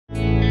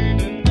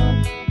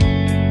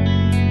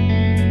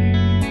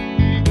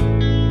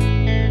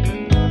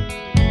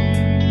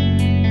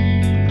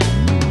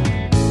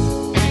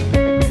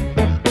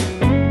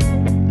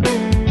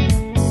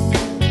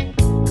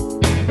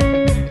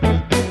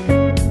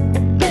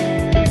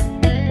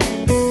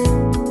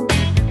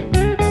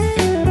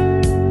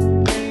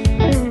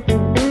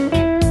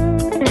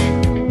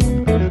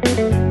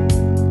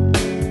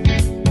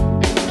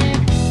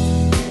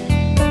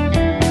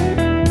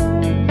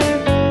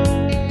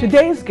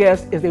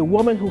guest is a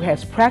woman who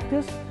has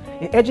practiced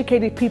and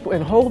educated people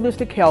in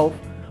holistic health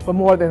for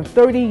more than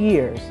 30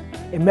 years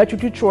in Metro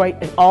Detroit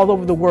and all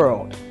over the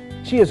world.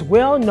 She is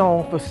well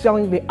known for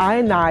selling the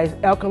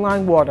ionized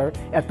alkaline water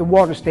at the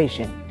water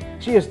station.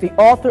 She is the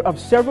author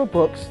of several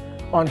books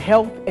on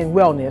health and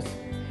wellness,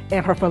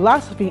 and her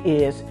philosophy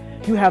is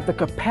you have the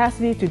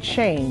capacity to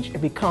change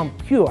and become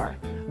pure,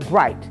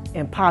 bright,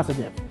 and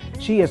positive.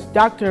 She is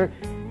Dr.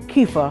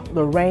 Keefa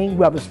Lorraine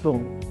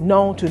Weatherspoon,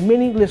 known to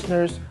many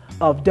listeners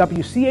of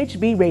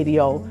WCHB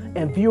Radio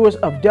and viewers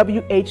of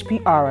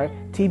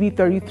WHPR TV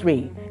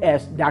 33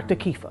 as Dr.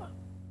 Keefa.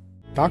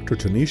 Dr.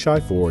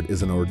 Tunishai Ford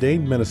is an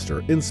ordained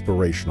minister,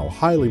 inspirational,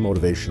 highly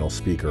motivational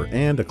speaker,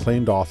 and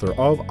acclaimed author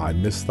of I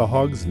Miss the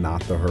Hugs,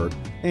 Not the Hurt,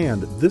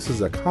 and This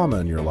is a Comma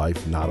in Your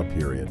Life, Not a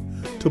Period.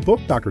 To book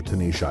Dr.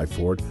 Tunishai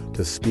Ford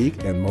to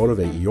speak and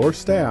motivate your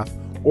staff,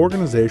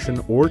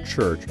 organization, or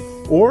church,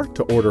 or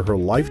to order her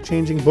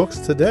life-changing books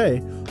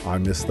today, I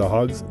Miss the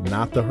Hugs,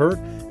 Not the Hurt,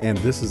 and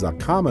This is a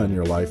Comma in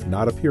Your Life,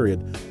 Not a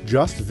Period,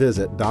 just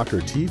visit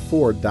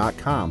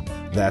drtford.com.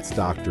 That's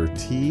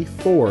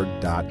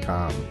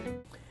drtford.com.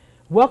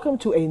 Welcome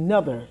to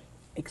another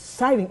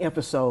exciting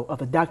episode of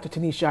the Dr.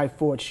 Tunishai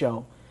Ford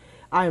Show.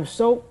 I am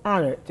so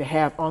honored to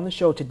have on the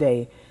show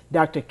today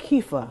Dr.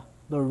 Keefa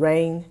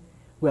Lorraine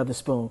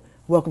Weatherspoon.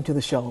 Welcome to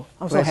the show.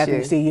 I'm so happy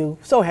to see you.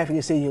 So happy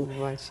to see you.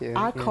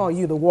 I call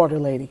you the water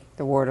lady.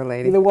 The water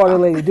lady. You're the water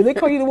lady. Do they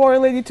call you the water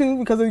lady too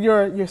because of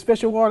your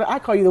special water? I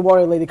call you the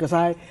water lady because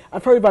I've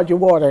heard about your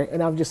water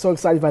and I'm just so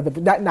excited about that.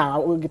 But not now.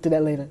 We'll get to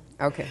that later.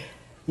 Okay.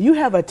 You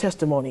have a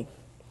testimony.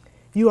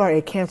 You are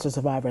a cancer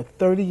survivor,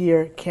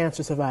 30-year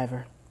cancer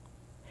survivor.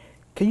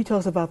 Can you tell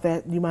us about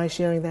that? Do you mind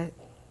sharing that?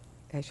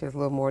 Actually, it's a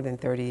little more than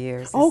 30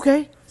 years.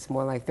 Okay. It's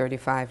more like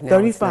 35 now.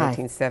 35. It's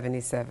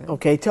 1977.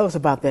 Okay, tell us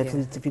about that,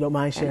 please, if you don't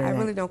mind sharing I that.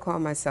 really don't call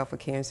myself a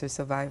cancer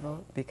survivor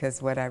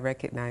because what I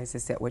recognize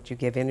is that what you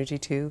give energy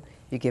to,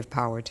 you give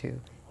power to.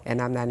 And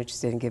I'm not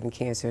interested in giving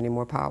cancer any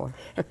more power.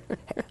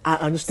 I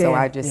understand. So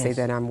I just say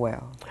that I'm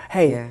well.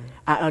 Hey,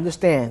 I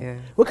understand. Yeah.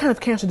 What kind of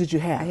cancer did you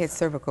have? I had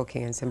cervical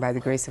cancer, and by the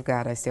grace of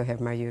God, I still have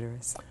my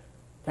uterus.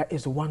 That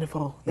is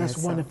wonderful. That's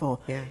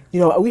wonderful. Yeah. You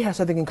know, we have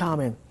something in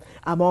common.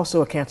 I'm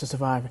also a cancer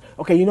survivor.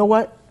 Okay, you know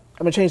what?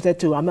 I'm going to change that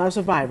too. I'm not a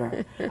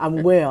survivor.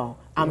 I'm well.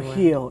 I'm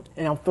healed,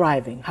 and I'm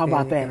thriving. How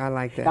about that? I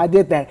like that. I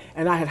did that,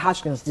 and I had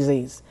Hodgkin's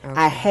disease.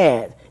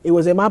 Okay. It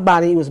was in my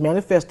body. It was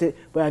manifested,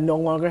 but I no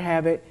longer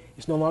have it.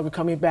 It's no longer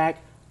coming back.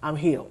 I'm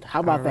healed. How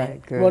about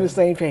that? Good. We're on the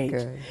same page.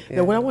 Good. Yeah.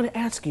 Now, what I want to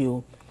ask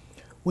you,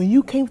 when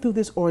you came through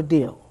this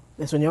ordeal,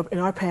 that's in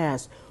our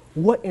past,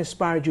 what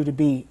inspired you to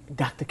be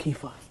Dr.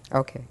 Keefa?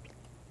 Okay.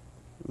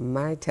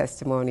 My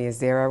testimony is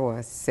there I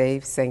was,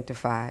 saved,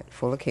 sanctified,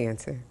 full of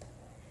cancer.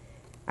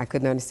 I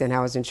couldn't understand how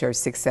I was in church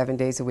 6-7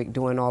 days a week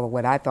doing all of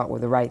what I thought were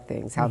the right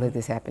things. How did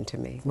this happen to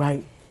me?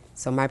 Right.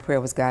 So my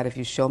prayer was, God, if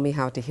you show me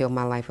how to heal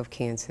my life of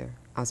cancer,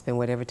 I'll spend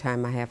whatever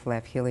time I have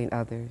left healing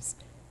others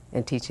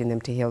and teaching them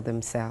to heal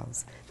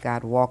themselves.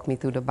 God walked me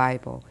through the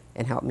Bible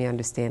and helped me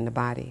understand the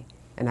body.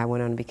 And I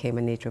went on and became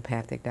a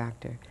naturopathic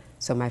doctor.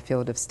 So my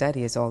field of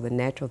study is all the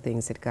natural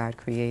things that God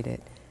created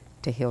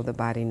to heal the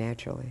body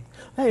naturally.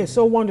 That is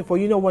so wonderful.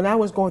 You know, when I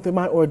was going through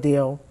my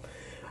ordeal,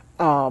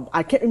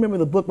 I can't remember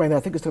the book right now. I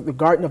think it's the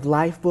Garden of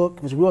Life book.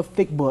 It was a real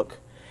thick book.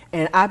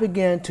 And I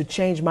began to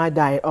change my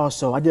diet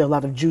also. I did a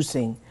lot of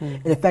juicing.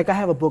 And in fact, I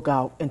have a book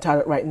out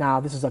entitled right now,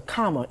 This is a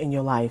Comma in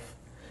Your Life,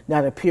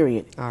 Not a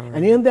Period. All right.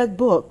 And in that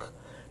book,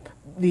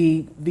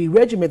 the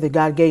regimen that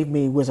God gave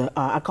me was,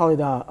 I call it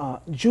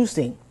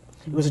juicing.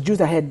 It was a juice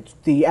that had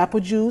the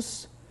apple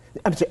juice,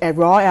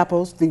 raw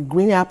apples, the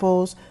green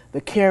apples, the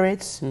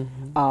carrots,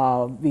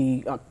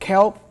 the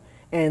kelp,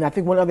 and I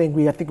think one other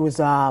ingredient. I think it was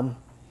I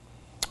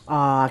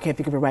can't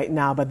think of it right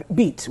now, but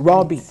beets,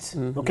 raw beets.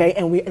 Okay,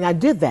 and I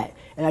did that,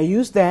 and I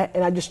used that,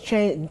 and I just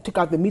took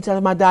out the meats out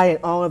of my diet,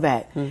 and all of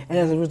that, and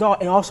as a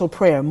result, and also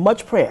prayer,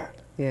 much prayer.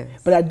 Yes.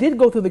 But I did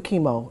go through the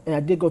chemo, and I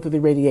did go through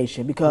the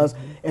radiation because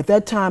at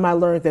that time I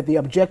learned that the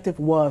objective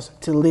was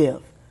to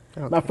live.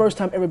 Okay. My first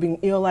time ever being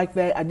ill like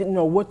that, I didn't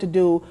know what to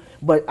do,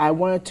 but I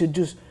wanted to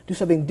just do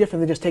something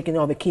different than just taking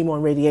all the chemo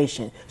and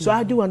radiation. So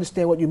I do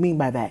understand what you mean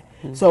by that.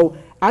 So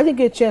I didn't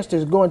get a chance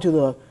to go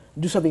into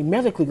do something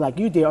medically like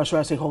you did, or should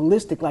I say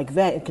holistic like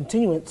that in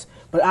continuance,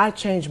 but I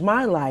changed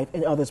my life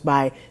and others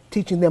by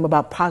teaching them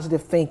about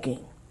positive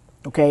thinking,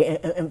 okay,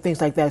 and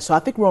things like that. So I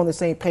think we're on the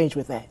same page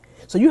with that.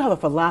 So you have a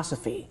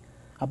philosophy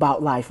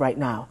about life right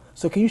now.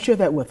 So can you share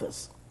that with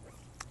us?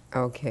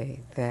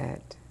 Okay,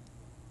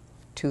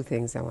 two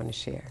things I want to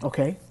share.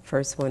 Okay.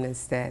 First one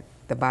is that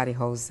the body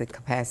holds the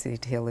capacity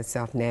to heal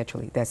itself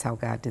naturally. That's how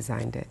God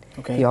designed it.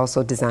 Okay. He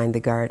also designed the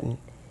garden,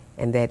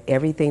 and that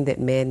everything that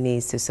man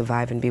needs to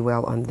survive and be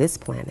well on this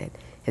planet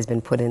has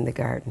been put in the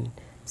garden.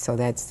 So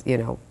that's,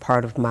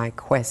 part of my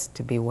quest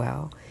to be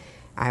well.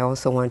 I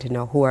also wanted to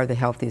know who are the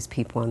healthiest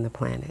people on the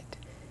planet.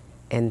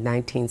 In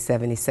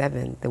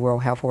 1977, the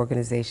World Health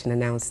Organization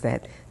announced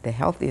that the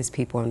healthiest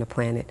people on the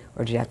planet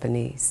are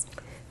Japanese.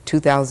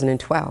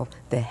 2012,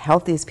 the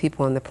healthiest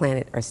people on the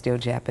planet are still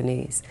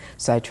Japanese.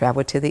 So I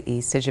traveled to the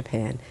east, to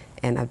Japan,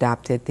 and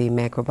adopted the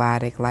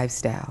macrobiotic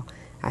lifestyle.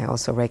 I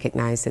also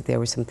recognized that there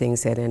were some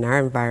things that in our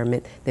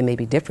environment that may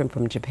be different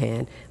from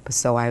Japan, but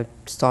so I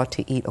sought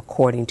to eat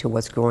according to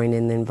what's growing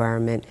in the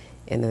environment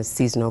in a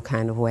seasonal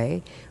kind of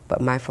way.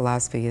 But my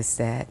philosophy is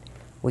that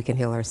we can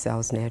heal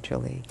ourselves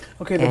naturally.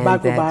 Okay, the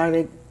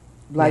macrobiotic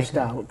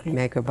lifestyle.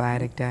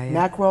 Macrobiotic diet.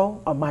 Macro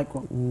or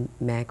micro?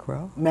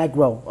 Macro.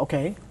 Macro,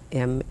 okay.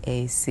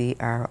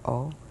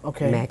 M-A-C-R-O.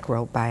 Okay.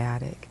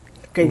 Macrobiotic.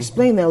 Okay,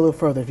 explain that a little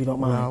further if you don't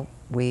mind.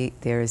 Well,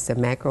 there's a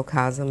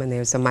macrocosm and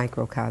there's a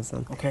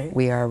microcosm. Okay.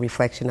 We are a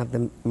reflection of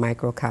the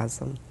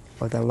microcosm,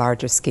 or the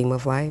larger scheme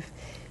of life,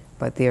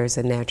 but there's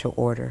a natural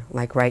order.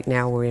 Like right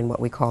now we're in what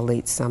we call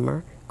late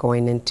summer,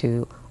 going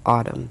into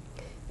autumn.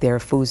 There are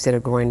foods that are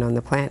growing on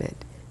the planet.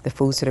 The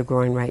foods that are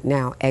growing right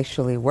now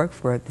actually work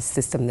for the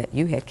system that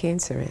you had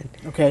cancer in.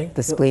 Okay.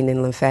 The spleen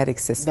and lymphatic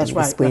system. That's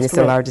right. The spleen That's is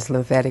correct. the largest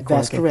lymphatic organ.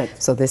 That's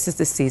correct. So this is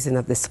the season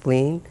of the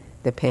spleen,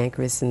 the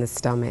pancreas, and the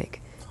stomach.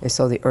 And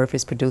so the earth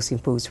is producing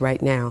foods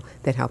right now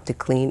that help to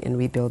clean and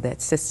rebuild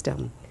that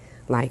system,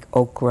 like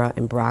okra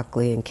and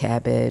broccoli and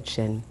cabbage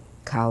and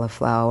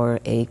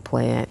cauliflower,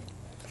 eggplant.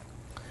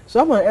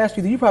 So I'm going to ask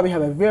you, you probably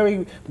have a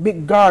very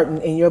big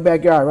garden in your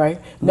backyard, right?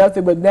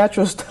 Nothing but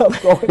natural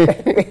stuff going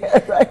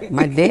there, right?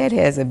 My dad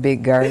has a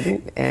big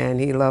garden, and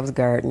he loves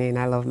gardening.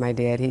 I love my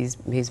dad.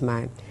 He's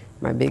my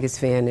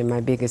biggest fan and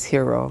my biggest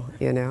hero,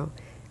 you know.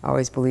 I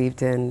always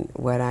believed in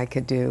what I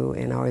could do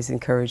and always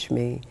encouraged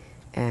me.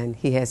 And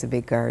he has a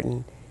big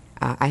garden.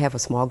 I have a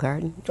small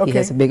garden. Okay. He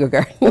has a bigger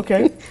garden.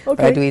 Okay. Okay. But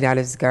I do eat out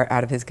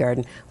of his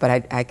garden.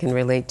 But I can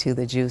relate to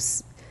the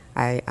juice.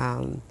 I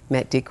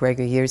met Dick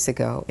Greger years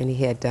ago, and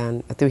he had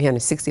done a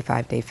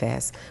 365-day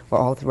fast,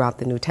 where all throughout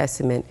the New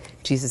Testament,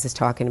 Jesus is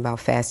talking about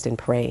fast and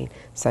praying.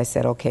 So I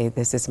said, okay,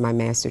 this is my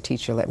master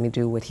teacher. Let me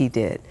do what he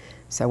did.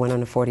 So I went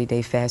on a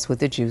 40-day fast with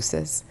the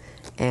juices.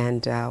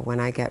 And when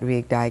I got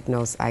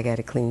re-diagnosed, I got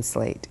a clean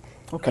slate.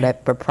 Okay.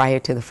 But prior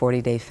to the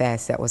 40-day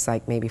fast, that was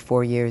like maybe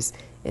 4 years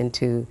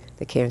into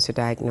the cancer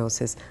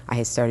diagnosis, I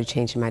had started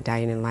changing my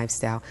diet and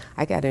lifestyle.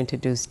 I got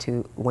introduced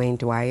to Wayne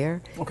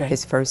Dwyer,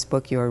 his first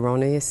book, Your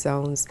Erroneous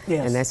Zones,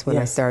 and that's when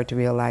I started to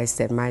realize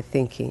that my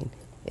thinking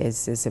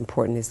is as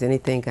important as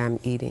anything I'm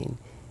eating.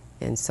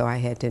 And so I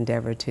had to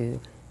endeavor to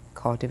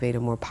cultivate a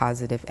more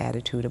positive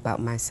attitude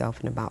about myself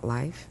and about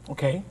life.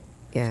 Okay.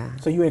 Yeah.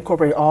 So you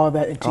incorporate all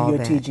that into all your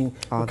that, teaching.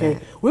 Okay.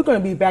 That. We're going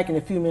to be back in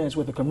a few minutes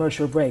with a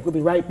commercial break. We'll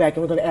be right back,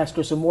 and we're going to ask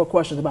her some more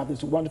questions about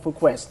this wonderful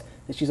quest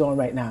that she's on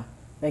right now.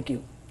 Thank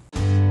you.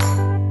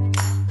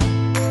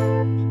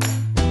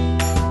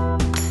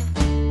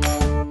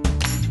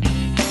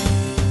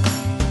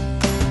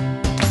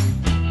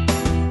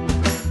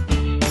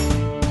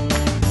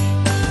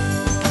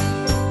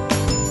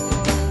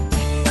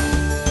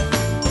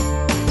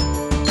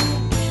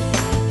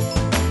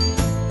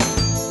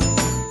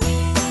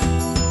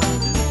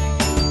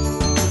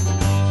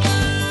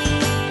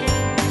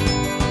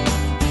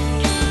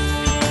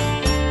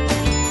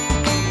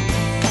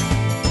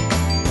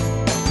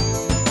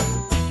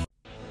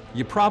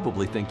 You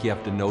probably think you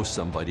have to know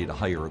somebody to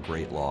hire a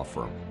great law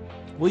firm.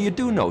 Well, you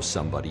do know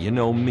somebody. You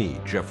know me,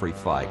 Jeffrey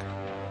Feiger.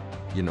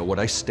 You know what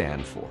I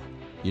stand for.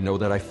 You know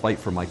that I fight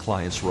for my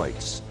clients'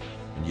 rights.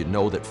 And you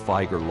know that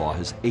Feiger Law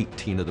has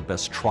 18 of the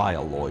best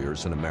trial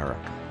lawyers in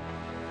America.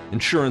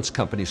 Insurance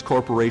companies,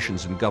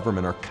 corporations, and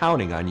government are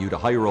counting on you to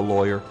hire a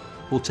lawyer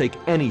who will take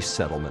any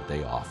settlement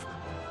they offer.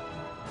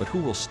 But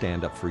who will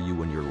stand up for you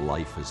when your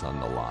life is on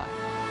the line?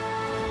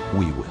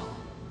 We will.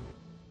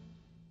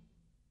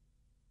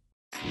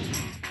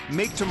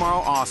 Make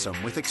tomorrow awesome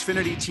with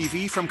Xfinity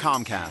TV from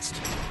Comcast.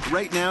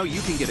 Right now, you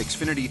can get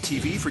Xfinity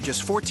TV for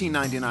just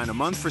 $14.99 a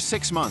month for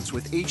 6 months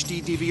with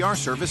HD DVR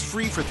service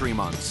free for 3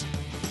 months.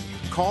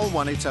 Call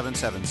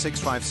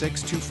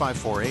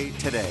 1-877-656-2548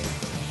 today.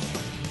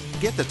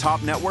 Get the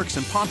top networks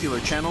and popular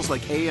channels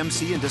like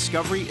AMC and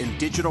Discovery in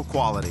digital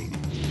quality.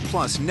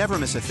 Plus, never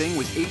miss a thing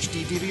with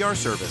HD DVR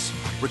service.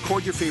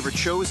 Record your favorite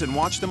shows and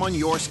watch them on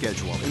your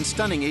schedule in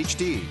stunning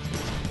HD.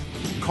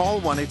 Call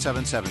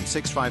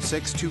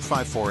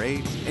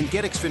 1-877-656-2548 and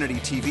get Xfinity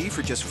TV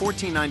for just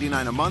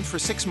 $14.99 a month for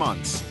 6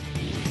 months.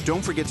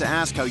 Don't forget to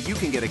ask how you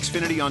can get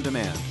Xfinity on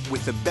demand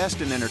with the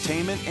best in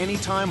entertainment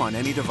anytime on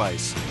any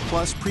device,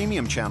 plus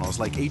premium channels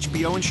like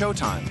HBO and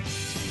Showtime.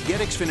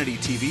 Get Xfinity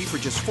TV for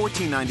just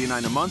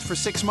 $14.99 a month for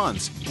 6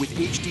 months with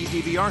HD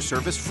DVR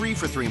service free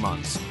for 3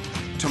 months.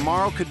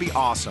 Tomorrow could be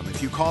awesome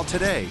if you call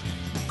today.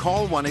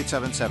 Call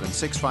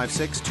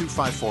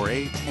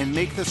 1-877-656-2548 and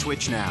make the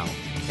switch now.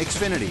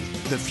 Xfinity,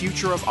 the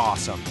future of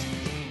awesome.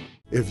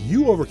 If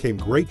you overcame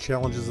great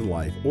challenges in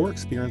life or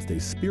experienced a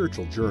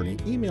spiritual journey,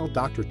 email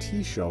Dr.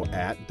 T Show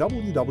at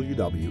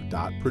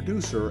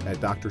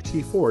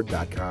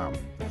www.producer@drtford.com.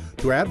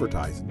 To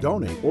advertise,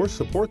 donate, or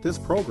support this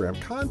program,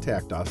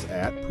 contact us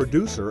at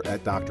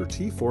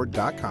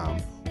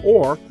producer@drtford.com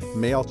or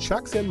mail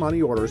checks and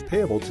money orders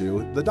payable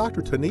to the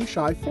Dr.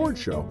 Tunishai Ford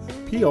Show,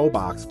 P.O.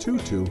 Box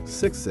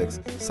 2266,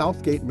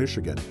 Southgate,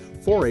 Michigan,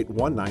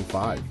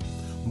 48195.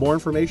 More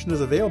information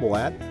is available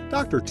at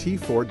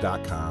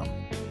drtford.com.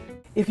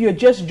 If you're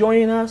just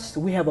joining us,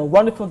 we have a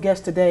wonderful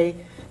guest today,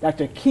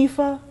 Dr.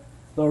 Keefa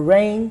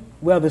Lorraine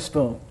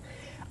Weatherspoon.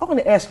 I want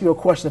to ask you a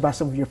question about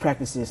some of your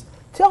practices.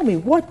 Tell me,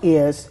 what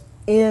is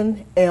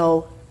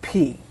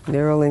NLP?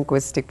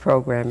 Neuro-linguistic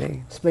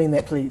programming. Explain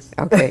that, please.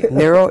 Okay,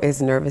 neuro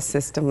is nervous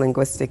system,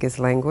 linguistic is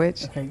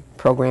language, Okay.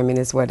 programming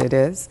is what it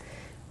is,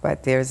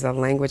 but there's a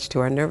language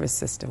to our nervous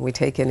system. We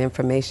take in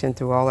information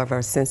through all of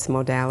our sense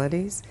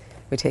modalities.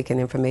 We take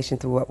in information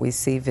through what we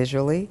see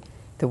visually,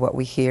 through what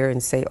we hear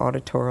and say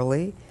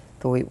auditorily,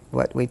 through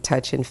what we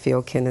touch and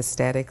feel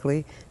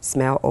kinesthetically,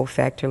 smell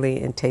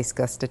olfactorily, and taste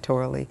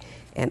gustatorily.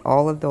 And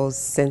all of those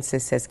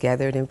senses has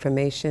gathered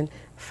information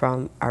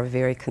from our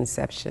very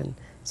conception.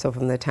 So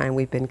from the time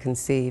we've been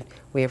conceived,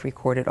 we have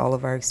recorded all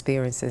of our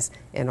experiences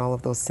and all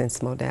of those sense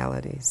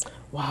modalities.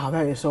 Wow,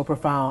 that is so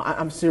profound.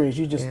 I'm serious.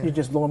 You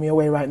just blowing me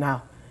away right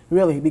now,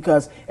 really,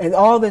 because and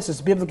all this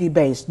is biblically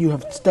based. You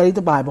have studied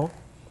the Bible.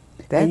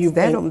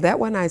 That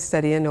one I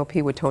study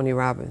NLP with Tony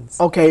Robbins.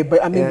 Okay,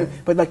 but I mean,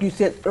 but like you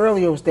said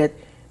earlier, was that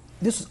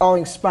this is all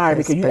inspired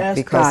because you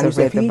asked God, you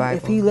said,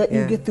 if He let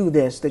you get through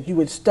this, that you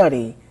would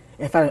study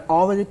and find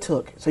all that it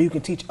took so you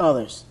can teach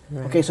others.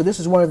 Right. Okay, so this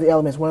is one of the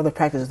elements, one of the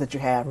practices that you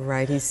have.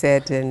 Right. He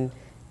said, and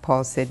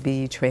Paul said,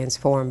 "Be ye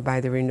transformed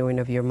by the renewing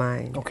of your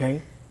mind."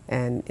 Okay.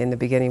 And in the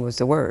beginning was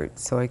the Word,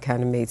 so it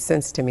kind of made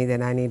sense to me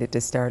that I needed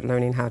to start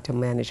learning how to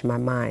manage my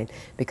mind,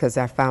 because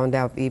I found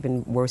out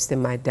even worse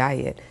than my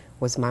diet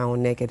was my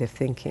own negative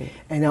thinking.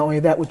 And not only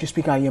that, what you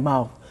speak out of your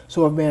mouth.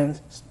 So a man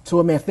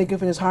thinketh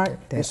in his heart,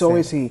 and so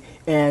is he.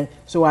 And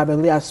so I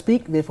believe, I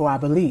speak, therefore I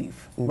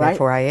believe. Right?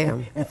 Therefore I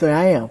am. And so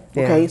I am.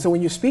 Okay, so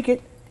when you speak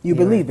it, you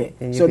believe it.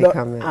 And you so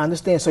become it. I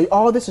understand. So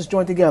all this is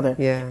joined together.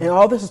 Yeah. And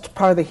all this is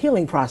part of the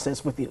healing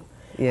process with you.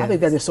 Yes. I think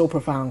that is so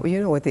profound. Well,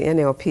 you know, with the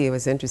NLP, it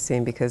was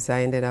interesting because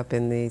I ended up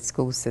in the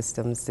school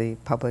systems, the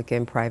public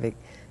and private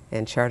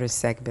and charter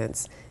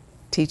segments,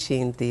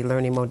 teaching the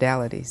learning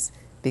modalities,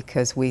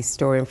 because we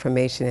store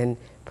information and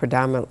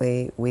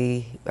predominantly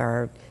we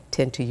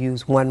tend to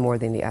use one more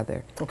than the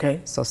other.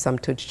 Okay. So some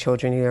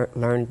children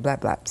learn blah,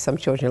 blah. Some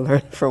children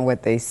learn from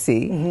what they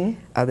see. Mm-hmm.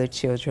 Other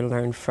children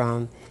learn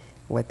from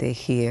what they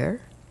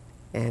hear,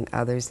 and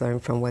others learn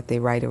from what they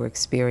write or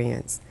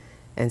experience.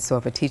 And so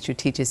if a teacher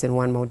teaches in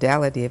one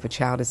modality, if a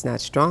child is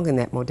not strong in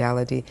that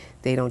modality,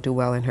 they don't do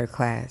well in her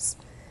class.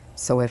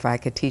 So if I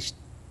could teach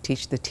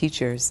the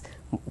teachers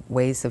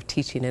ways of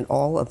teaching in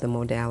all of the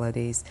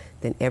modalities,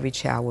 then every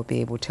child will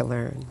be able to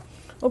learn.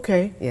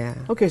 Okay. Yeah.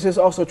 Okay, so this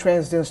also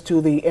transcends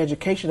to the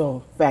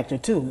educational factor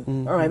too.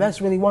 Mm-hmm. All right,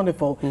 that's really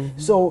wonderful. Mm-hmm.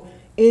 So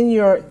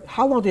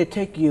how long did it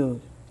take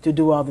you to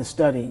do all the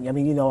studying? I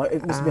mean, you know,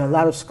 it must have been a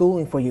lot of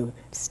schooling for you.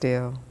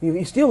 Still.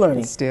 You're still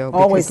learning? Still.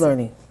 Always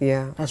learning?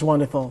 Yeah. That's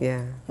wonderful.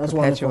 Yeah. That's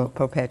wonderful.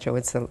 Perpetual.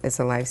 It's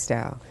a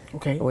lifestyle.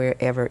 Okay. We're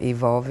ever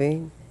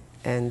evolving.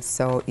 And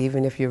so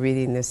even if you're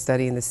reading and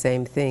studying the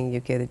same thing, you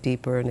get a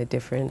deeper and a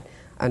different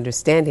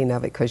understanding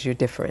of it because you're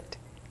different.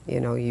 You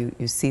know, you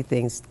see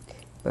things,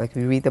 like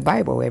we read the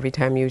Bible. Every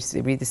time you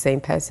read the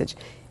same passage,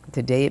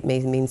 today it may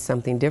mean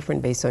something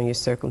different based on your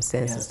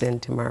circumstances than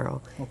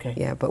tomorrow. Okay.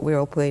 Yeah, but we're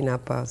opening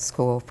up a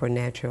school for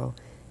natural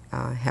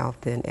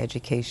health and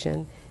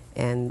education.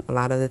 And a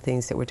lot of the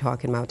things that we're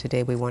talking about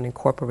today, we want to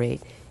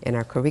incorporate in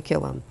our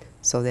curriculum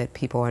so that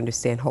people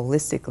understand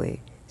holistically,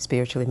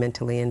 spiritually,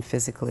 mentally, and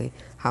physically,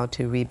 how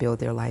to rebuild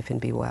their life and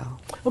be well.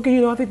 Okay,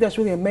 you know, I think that's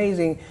really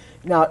amazing.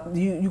 Now,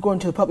 you go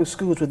into the public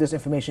schools with this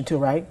information too,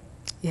 right?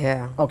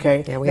 Yeah.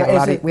 Okay. Yeah, we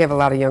have a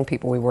lot of young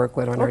people we work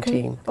with on our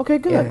team. Okay,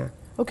 good. Yeah.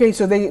 Okay,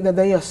 so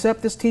they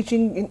accept this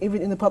teaching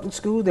even in the public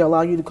school? They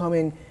allow you to come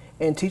in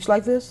and teach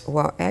like this?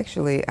 Well,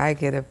 actually, I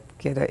get an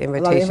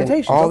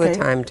invitation all the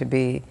time to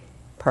be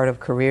part of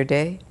Career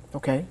Day.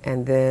 Okay.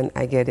 And then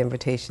I get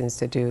invitations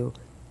to do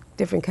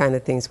different kind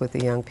of things with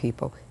the young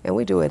people. And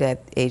we do it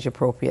at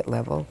age-appropriate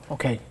level.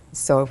 Okay.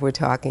 So if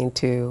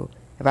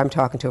I'm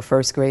talking to a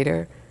first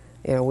grader,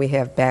 you know, we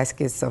have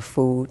baskets of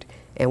food,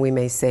 and we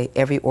may say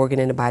every organ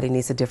in the body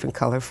needs a different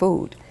color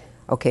food.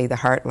 Okay, the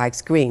heart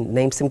likes green.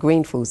 Name some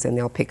green foods, and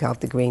they'll pick out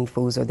the green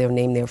foods, or they'll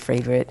name their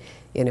favorite.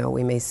 You know,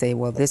 we may say,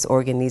 well, this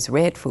organ needs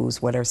red foods.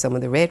 What are some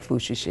of the red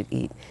foods you should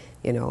eat?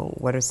 You know,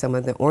 what are some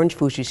of the orange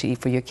foods you should eat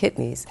for your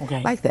kidneys?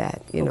 Okay. Like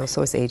that, you know,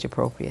 so it's age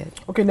appropriate.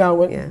 Okay,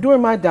 now,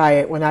 during my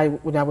diet, when I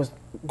was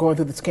going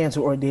through this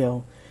cancer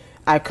ordeal,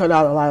 I cut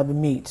out a lot of the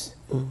meats.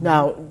 Mm-hmm.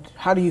 Now,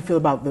 how do you feel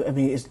about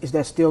is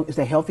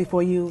that healthy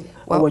for you?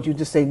 Well, or would you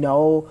just say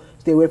no,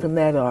 stay away from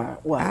that, or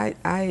what?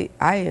 I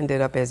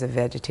ended up as a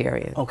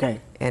vegetarian. Okay.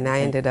 And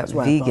I ended up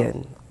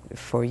vegan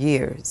for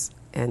years.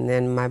 And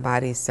then my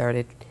body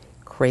started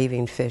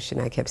craving fish, and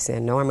I kept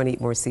saying, no, I'm going to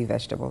eat more sea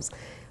vegetables.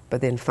 But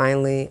then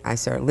finally, I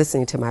started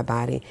listening to my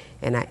body,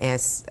 and I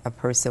asked a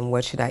person,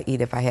 what should I eat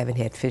if I haven't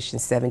had fish in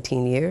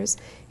 17 years?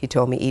 He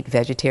told me, eat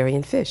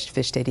vegetarian fish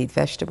that eat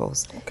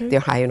vegetables. Okay. They're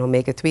high in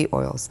omega-3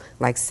 oils,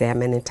 like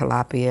salmon and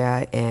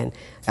tilapia and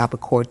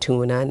albacore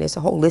tuna, and there's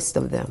a whole list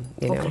of them,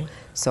 you know.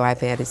 So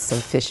I've added some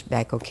fish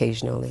back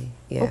occasionally,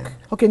 yeah.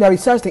 Okay, now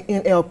besides the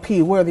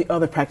NLP, what are the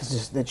other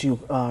practices that you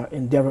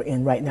endeavor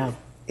in right now?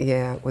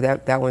 Yeah, well,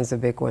 that one's a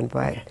big one,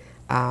 but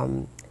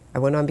I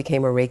went on,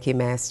 became a Reiki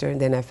master,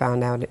 and then I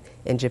found out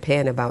in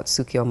Japan about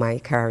Tsukyo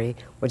Maikari,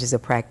 which is a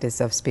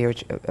practice of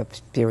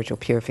spiritual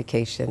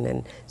purification,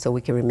 and so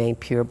we can remain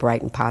pure,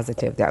 bright, and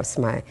positive. That's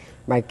my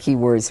key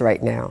words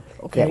right now.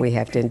 Okay. That we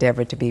have to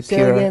endeavor to be Say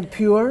pure, again,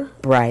 pure,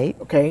 bright,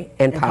 okay,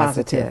 and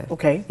positive.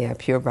 Okay. Yeah,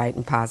 pure, bright,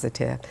 and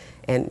positive.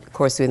 And of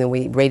course, then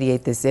we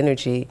radiate this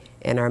energy,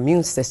 and our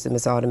immune system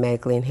is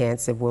automatically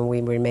enhanced when we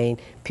remain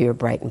pure,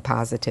 bright, and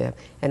positive.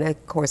 And that,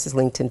 of course, is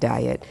linked in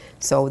diet.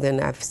 So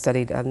then I've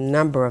studied a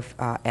number of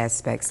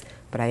aspects,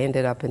 but I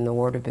ended up in the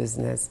water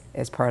business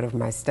as part of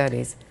my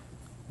studies.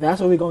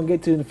 That's what we're going to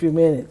get to in a few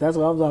minutes. That's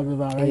what I'm talking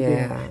about right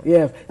Yeah. there.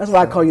 Yeah, that's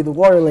why I call you the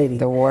water lady.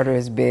 The water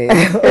is big.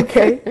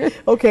 Okay,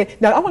 okay.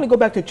 Now, I want to go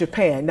back to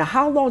Japan. Now,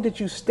 how long did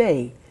you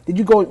stay? Did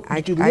you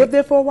live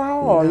there for a while,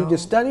 or you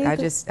just studied? I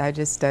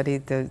just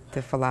studied the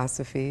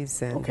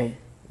philosophies, and okay.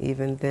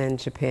 even then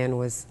Japan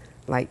was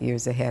light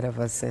years ahead of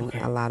us in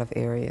a lot of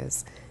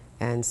areas.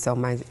 And so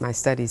my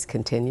studies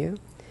continue.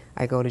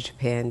 I go to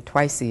Japan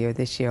twice a year.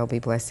 This year I'll be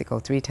blessed to go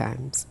 3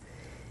 times.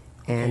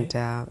 And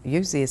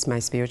usually it's my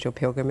spiritual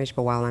pilgrimage,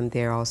 but while I'm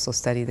there I also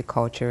study the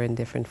culture and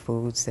different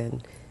foods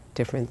and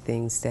different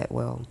things that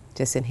will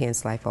just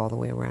enhance life all the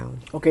way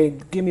around. Okay,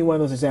 give me one of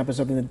those examples,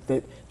 something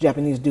that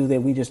Japanese do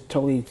that we just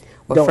totally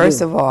well, don't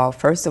first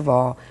of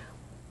all,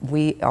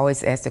 we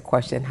always ask the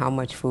question, how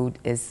much food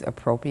is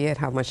appropriate?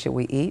 How much should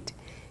we eat?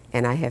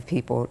 And I have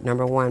people,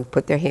 number one,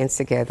 put their hands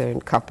together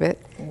and cup it,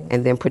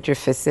 and then put your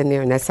fists in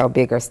there, and that's how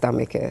big our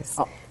stomach is.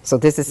 Oh, so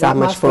this is how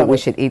much food we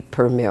should eat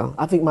per meal.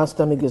 I think my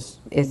stomach is...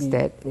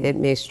 It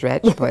may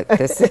stretch, but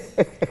this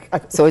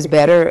so it's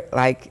better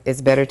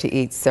to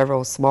eat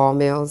several small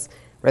meals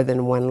rather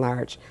than one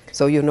large.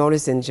 So you'll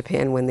notice in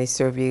Japan when they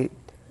serve you,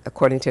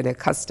 according to their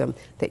custom,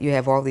 that you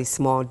have all these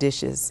small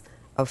dishes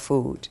of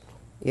food,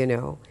 you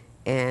know.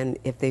 And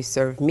if they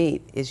serve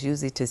meat, it's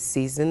usually to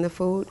season the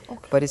food,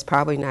 but it's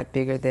probably not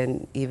bigger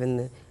than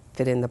even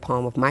fit in the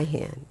palm of my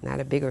hand.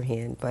 Not a bigger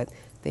hand, but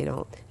they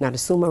don't. Now the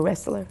sumo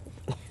wrestler,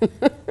 the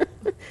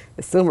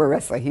sumo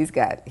wrestler, he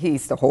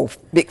eats the whole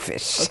big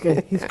fish.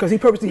 Okay, because he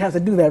purposely has to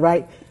do that,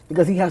 right?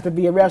 Because he has to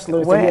be a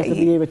wrestler, so he has to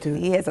be able to...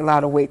 He has a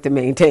lot of weight to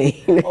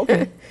maintain.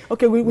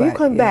 Okay, when you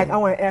come back, I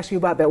want to ask you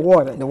about that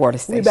water. The water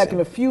station. We'll be back in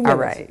a few minutes. All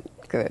right,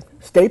 good.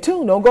 Stay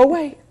tuned, don't go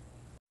away.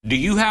 Do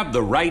you have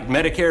the right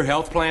Medicare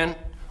health plan?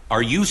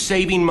 Are you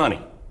saving money?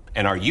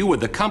 And are you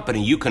with a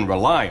company you can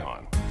rely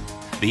on?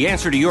 The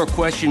answer to your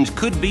questions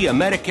could be a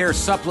Medicare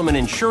supplement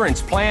insurance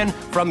plan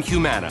from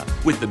Humana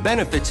with the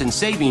benefits and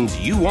savings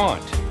you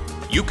want.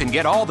 You can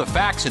get all the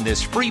facts in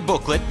this free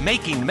booklet,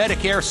 Making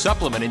Medicare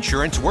Supplement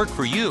Insurance Work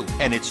for You,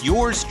 and it's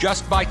yours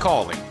just by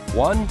calling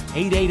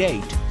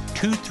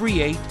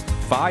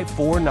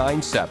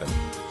 1-888-238-5497.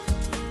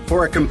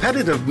 For a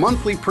competitive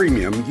monthly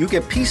premium, you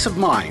get peace of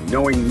mind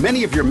knowing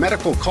many of your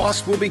medical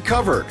costs will be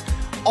covered,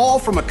 all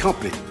from a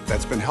company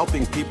that's been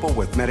helping people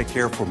with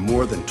Medicare for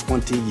more than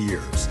 20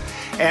 years.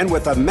 And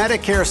with a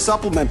Medicare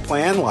supplement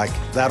plan like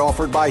that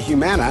offered by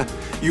Humana,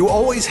 you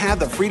always have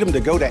the freedom to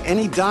go to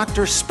any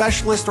doctor,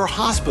 specialist, or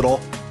hospital.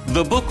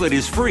 The booklet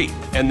is free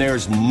and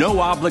there's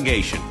no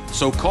obligation.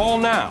 So call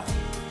now,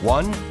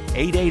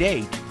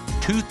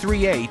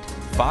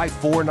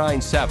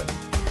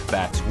 1-888-238-5497.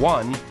 That's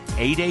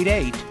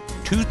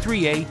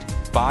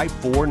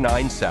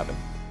 1-888-238-5497.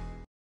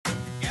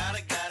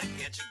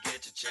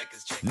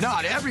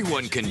 Not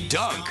everyone can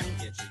dunk,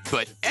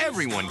 but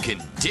everyone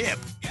can dip.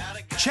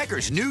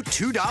 Checkers' new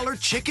 $2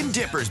 Chicken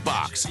Dippers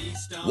box.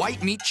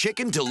 White meat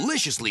chicken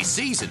deliciously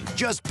seasoned,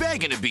 just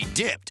begging to be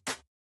dipped.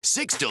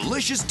 6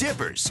 delicious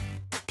dippers,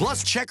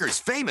 plus Checkers'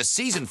 famous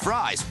seasoned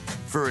fries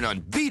for an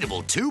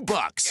unbeatable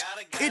 $2.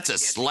 It's a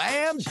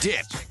slam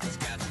dip.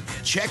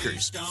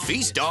 Checkers,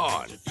 feast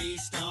on.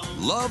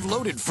 Love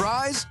loaded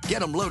fries?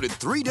 Get them loaded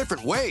 3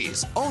 different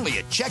ways, only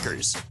at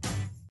Checkers.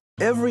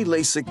 Every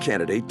LASIK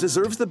candidate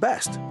deserves the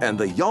best, and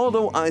the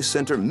Yaldo Eye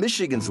Center,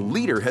 Michigan's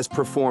leader, has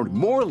performed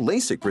more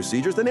LASIK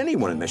procedures than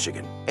anyone in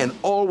Michigan and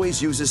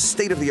always uses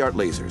state-of-the-art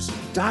lasers.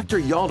 Dr.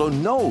 Yaldo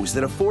knows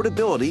that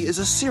affordability is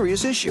a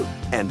serious issue,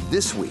 and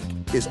this week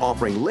is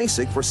offering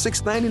LASIK for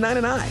 $6.99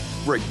 an eye,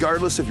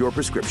 regardless of your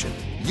prescription.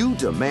 You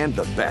demand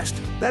the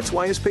best. That's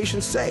why his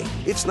patients say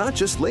it's not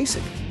just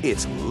LASIK,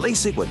 it's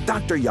LASIK with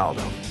Dr.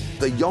 Yaldo.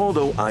 The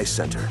Yaldo Eye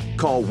Center.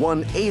 Call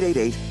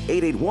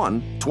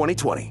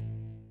 1-888-881-2020.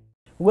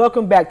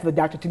 Welcome back to the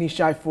Dr.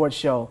 Tunishai Ford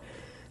Show.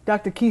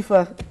 Dr.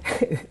 Keefa,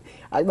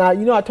 now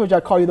you know I told you I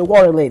call you the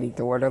water lady.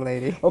 The water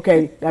lady.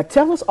 Okay, now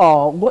tell us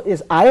all, what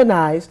is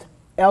ionized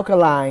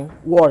alkaline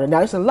water? Now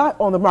there's a lot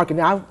on the market.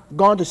 Now I've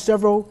gone to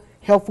several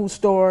health food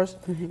stores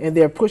and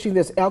they're pushing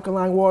this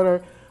alkaline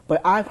water, but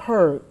I've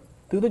heard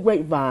through the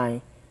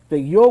grapevine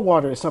that your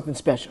water is something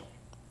special.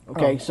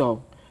 Okay,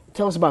 so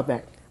tell us about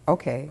that.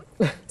 Okay,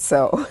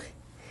 so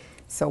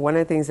one of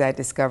the things I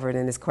discovered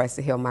in this quest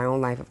to heal my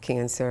own life of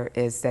cancer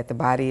is that the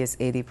body is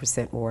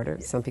 80% water.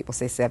 Some people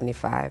say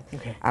 75.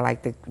 Okay. I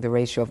like the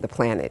ratio of the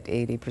planet,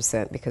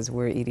 80%, because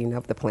we're eating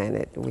of the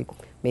planet. We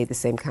made the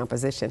same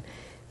composition.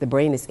 The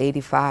brain is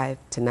 85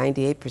 to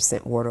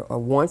 98% water, or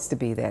wants to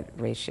be that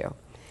ratio.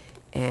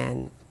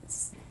 And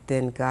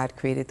then God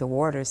created the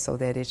water so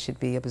that it should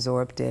be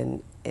absorbed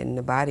in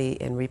the body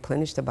and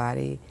replenish the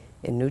body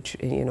and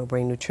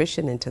bring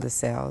nutrition into the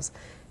cells.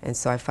 And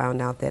so I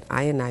found out that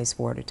ionized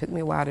water, it took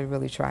me a while to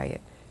really try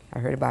it. I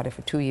heard about it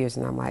for 2 years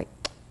and I'm like,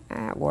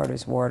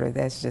 water's water.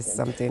 That's just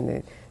something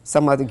that,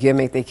 some other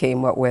gimmick they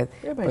came up with.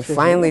 But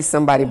finally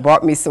somebody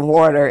bought me some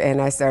water and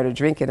I started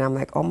drinking. I'm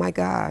like, oh my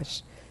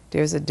gosh,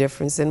 there's a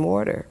difference in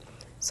water.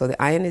 So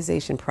the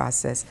ionization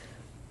process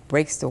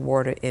breaks the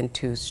water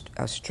into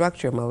a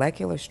structure, a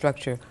molecular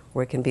structure,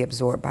 where it can be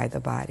absorbed by the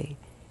body.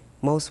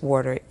 Most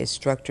water is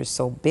structured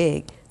so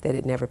big that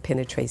it never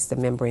penetrates the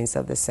membranes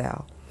of the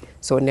cell.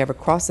 So it never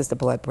crosses the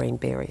blood-brain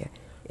barrier.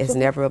 It's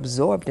never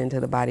absorbed into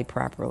the body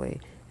properly.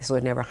 So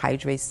it never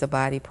hydrates the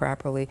body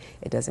properly.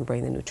 It doesn't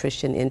bring the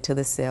nutrition into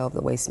the cell,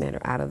 the waste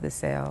matter out of the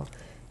cell.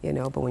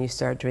 But when you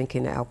start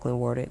drinking the alkaline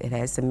water, it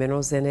has the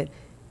minerals in it.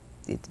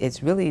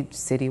 It's really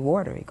city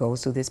water. It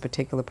goes through this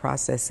particular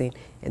processing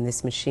in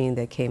this machine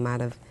that came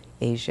out of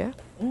Asia.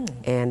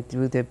 And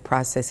through the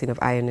processing of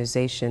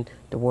ionization,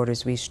 the water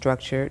is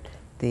restructured.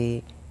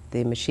 The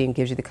machine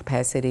gives you the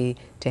capacity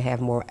to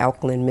have more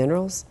alkaline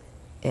minerals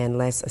and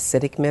less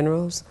acidic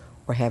minerals,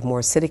 or have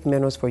more acidic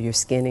minerals for your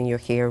skin and your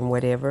hair and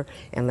whatever,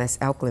 and less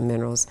alkaline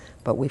minerals.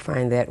 But we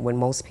find that when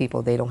most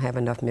people, they don't have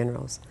enough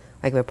minerals.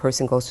 Like if a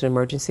person goes to the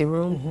emergency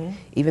room,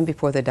 even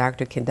before the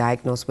doctor can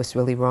diagnose what's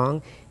really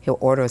wrong, he'll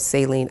order a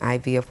saline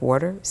IV of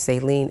water.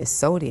 Saline is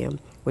sodium,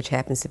 which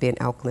happens to be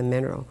an alkaline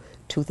mineral.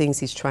 Two things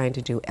he's trying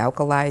to do: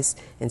 alkalize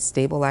and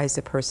stabilize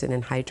the person,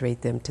 and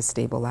hydrate them to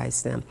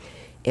stabilize them.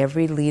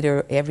 Every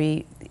liter,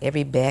 every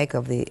bag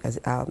of the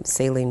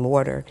saline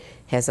water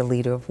has a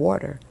liter of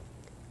water.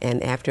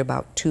 And after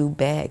about 2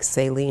 bags,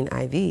 saline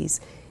IVs,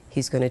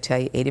 he's going to tell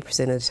you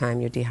 80% of the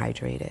time you're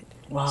dehydrated.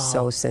 Wow.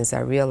 So since I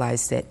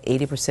realized that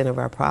 80% of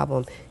our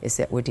problem is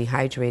that we're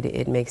dehydrated,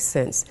 it makes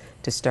sense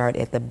to start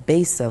at the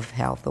base of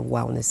health, of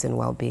wellness and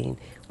well-being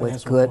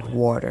with good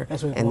water.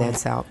 And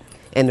that's how.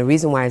 And the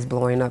reason why it's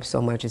blowing up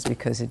so much is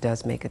because it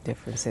does make a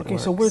difference. Okay,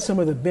 so what are some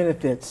of the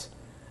benefits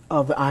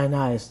of the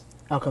ionized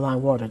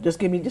alkaline water? Just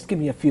give me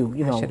a few.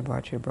 I should have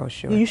brought you a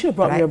brochure. Yeah, you should have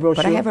brought me a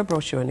brochure. But I have a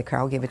brochure in the car.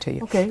 I'll give it to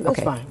you. Okay,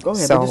 that's fine. Go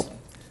ahead. So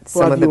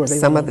some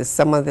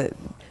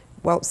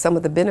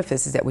of the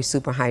benefits is that we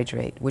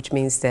superhydrate, which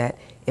means that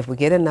if we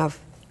get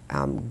enough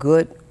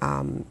good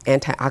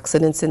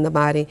antioxidants in the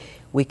body,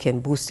 we can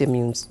boost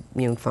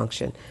immune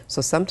function.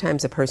 So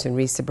sometimes a person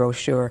reads the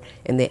brochure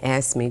and they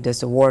ask me,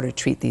 does the water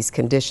treat these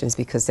conditions?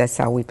 Because that's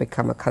how we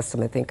become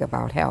accustomed to think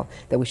about health,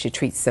 that we should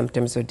treat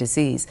symptoms or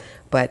disease.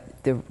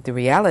 But the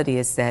reality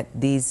is that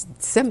these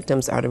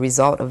symptoms are the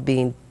result of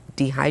being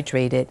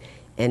dehydrated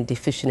and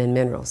deficient in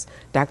minerals.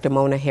 Dr.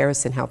 Mona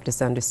Harrison helped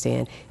us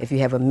understand if you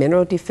have a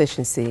mineral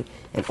deficiency,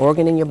 an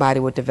organ in your body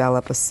will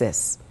develop a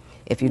cyst.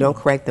 If you don't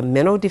correct the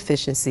mineral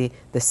deficiency,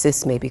 the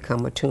cyst may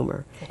become a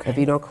tumor. If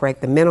you don't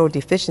correct the mineral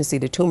deficiency,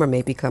 the tumor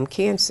may become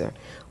cancer.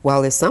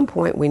 Well, at some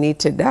point, we need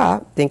to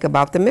think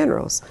about the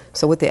minerals.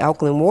 So with the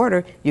alkaline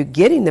water, you're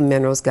getting the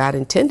minerals God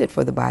intended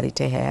for the body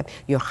to have.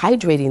 You're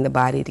hydrating the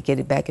body to get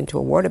it back into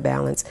a water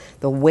balance.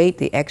 The weight,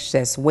 the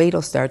excess weight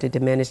will start to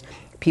diminish.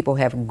 People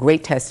have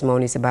great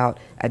testimonies about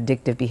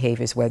addictive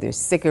behaviors, whether it's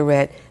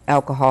cigarette,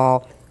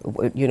 alcohol,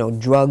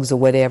 drugs or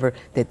whatever,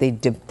 that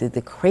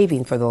the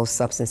craving for those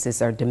substances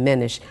are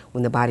diminished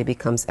when the body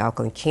becomes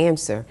alkaline.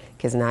 Cancer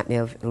cannot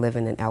live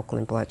in an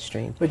alkaline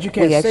bloodstream. But you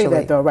can't say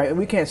that though, right?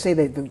 We can't say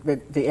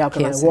that the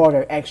alkaline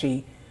water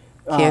actually...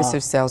 Cancer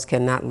cells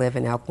cannot live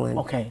in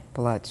alkaline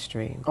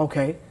bloodstream.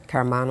 Okay.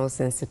 Carmanos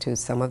Institute,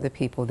 some of the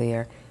people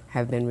there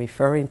have been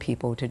referring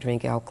people to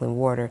drink alkaline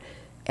water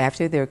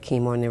after their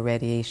chemo and their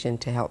radiation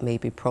to help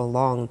maybe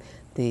prolong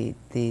the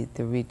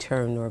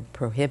return or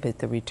prohibit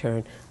the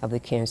return of the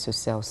cancer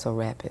cells so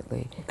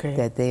rapidly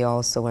that they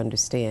also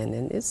understand,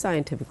 and it's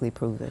scientifically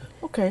proven.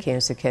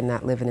 Cancer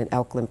cannot live in an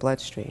alkaline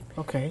bloodstream.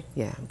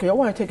 Yeah. Okay, I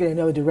want to take it in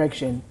another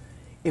direction.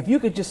 If you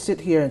could just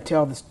sit here and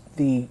tell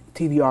the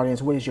TV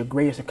audience what is your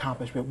greatest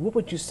accomplishment, what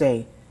would you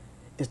say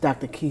is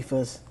Dr.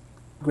 Keefa's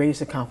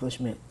greatest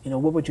accomplishment?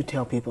 What would you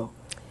tell people?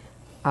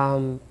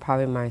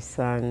 Probably my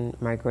son,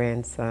 my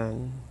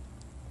grandson.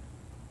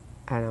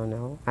 I don't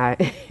know.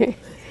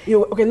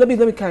 Okay, let me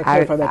kind of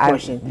clarify that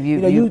question.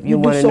 You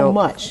do so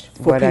much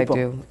for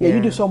people.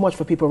 You do so much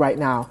for people right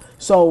now.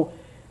 So,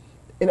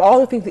 in all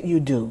the things that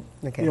you do,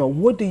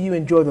 what do you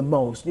enjoy the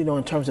most?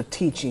 In terms of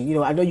teaching.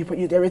 I know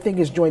everything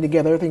is joined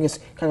together. Everything is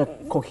kind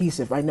of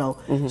cohesive. I know.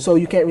 So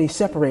you can't really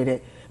separate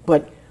it.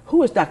 But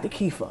who is Dr.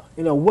 Keefa?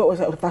 What was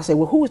if I say,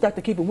 well, who is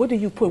Dr. Keefa? What do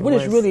you put? What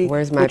is really?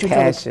 Where's my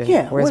passion?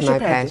 Where's my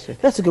passion?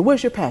 That's a good.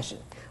 Where's your passion?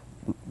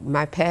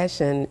 My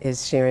passion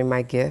is sharing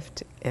my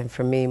gift, and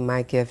for me,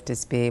 my gift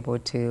is be able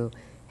to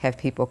have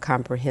people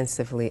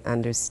comprehensively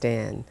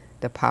understand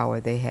the power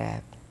they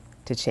have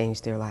to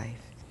change their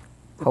life.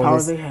 The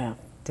power they have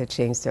to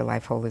change their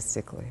life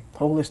holistically.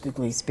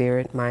 Holistically.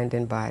 Spirit, mind,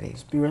 and body.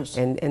 Spirit.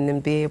 And then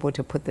be able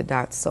to put the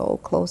dots so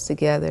close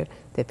together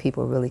that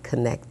people really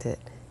connect it.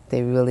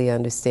 They really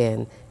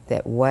understand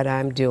that what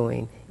I'm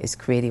doing is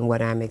creating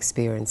what I'm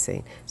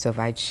experiencing. So if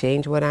I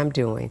change what I'm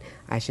doing,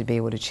 I should be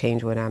able to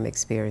change what I'm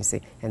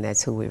experiencing, and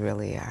that's who we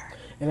really are.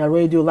 And I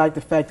really do like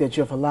the fact that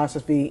your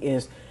philosophy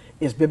is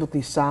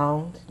biblically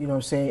sound, you know what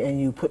I'm saying,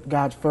 and you put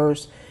God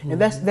first. And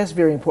that's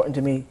very important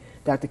to me,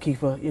 Dr.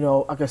 Keefa. You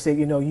know, like I said,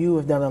 you know, you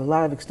have done a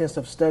lot of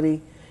extensive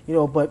study, you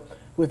know, but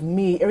with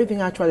me,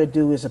 everything I try to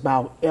do is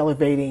about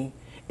elevating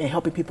and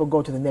helping people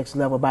go to the next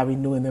level by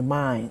renewing their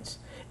minds.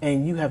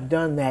 And you have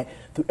done that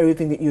through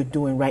everything that you're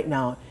doing right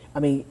now. I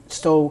mean,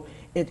 so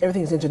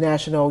everything is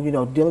international, you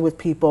know, dealing with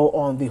people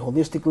on the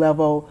holistic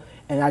level,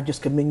 and I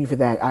just commend you for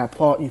that. I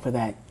applaud you for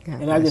that.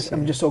 God and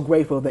I'm just so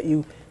grateful that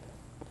you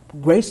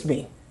graced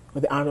me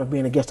with the honor of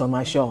being a guest on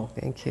my show.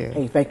 Thank you.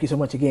 Hey, thank you so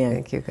much again.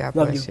 Thank you. God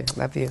Love bless you. you.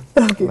 Love you.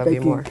 Okay, Love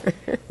you more.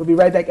 We'll be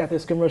right back after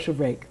this commercial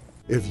break.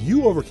 If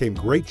you overcame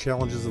great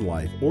challenges in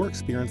life or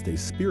experienced a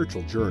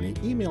spiritual journey,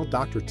 email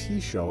Dr. T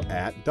Show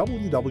at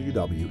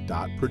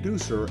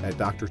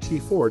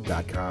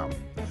www.producer@drtford.com.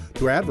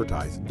 To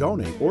advertise,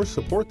 donate, or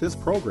support this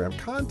program,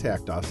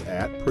 contact us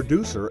at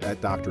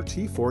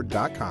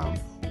producer@drtford.com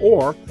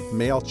or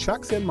mail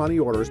checks and money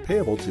orders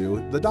payable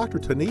to the Dr.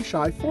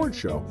 Tunishai Ford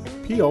Show,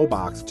 P.O.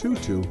 Box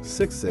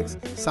 2266,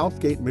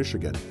 Southgate,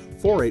 Michigan,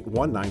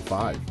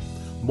 48195.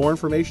 More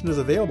information is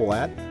available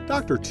at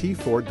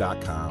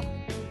drtford.com.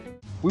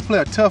 We play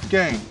a tough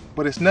game,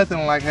 but it's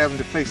nothing like having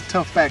to face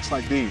tough facts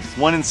like these.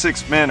 1 in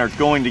 6 men are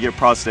going to get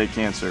prostate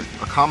cancer.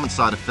 A common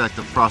side effect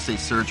of prostate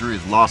surgery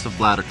is loss of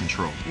bladder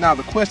control. Now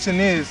the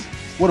question is,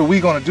 what are we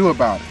going to do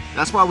about it?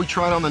 That's why we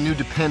tried on the new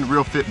Depend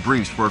Real Fit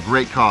briefs for a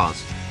great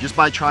cause. Just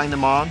by trying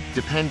them on,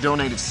 Depend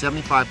donated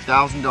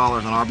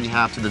 $75,000 on our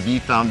behalf to the V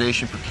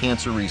Foundation for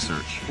Cancer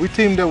Research. We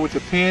teamed up with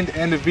Depend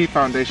and the V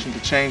Foundation to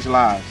change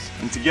lives.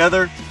 And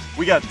together,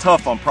 we got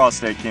tough on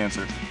prostate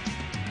cancer.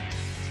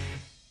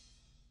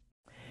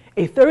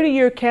 A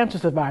 30-year cancer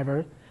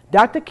survivor,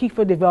 Dr.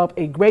 Keefa developed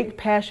a great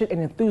passion and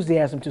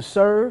enthusiasm to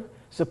serve,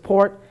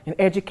 support, and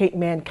educate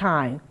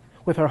mankind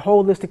with her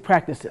holistic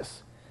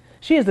practices.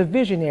 She is a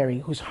visionary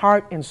whose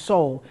heart and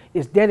soul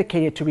is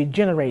dedicated to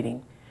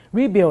regenerating,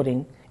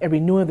 rebuilding, and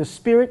renewing the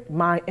spirit,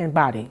 mind, and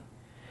body.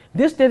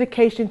 This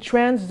dedication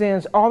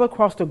transcends all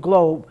across the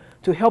globe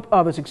to help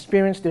others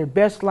experience their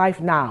best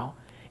life now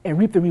and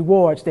reap the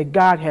rewards that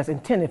God has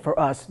intended for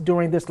us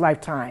during this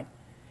lifetime.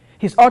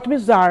 His ultimate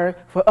desire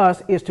for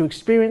us is to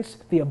experience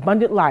the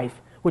abundant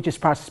life, which is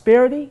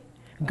prosperity,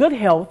 good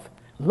health,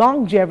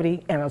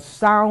 longevity, and a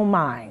sound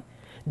mind.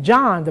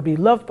 John, the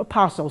beloved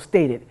apostle,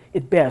 stated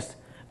it best,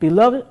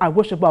 "Beloved, I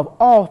wish above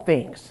all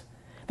things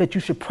that you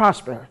should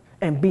prosper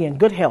and be in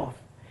good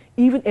health,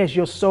 even as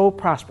your soul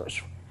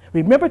prospers."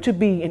 Remember to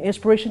be an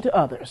inspiration to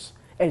others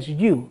as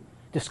you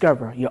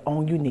discover your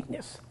own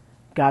uniqueness.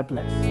 God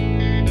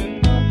bless.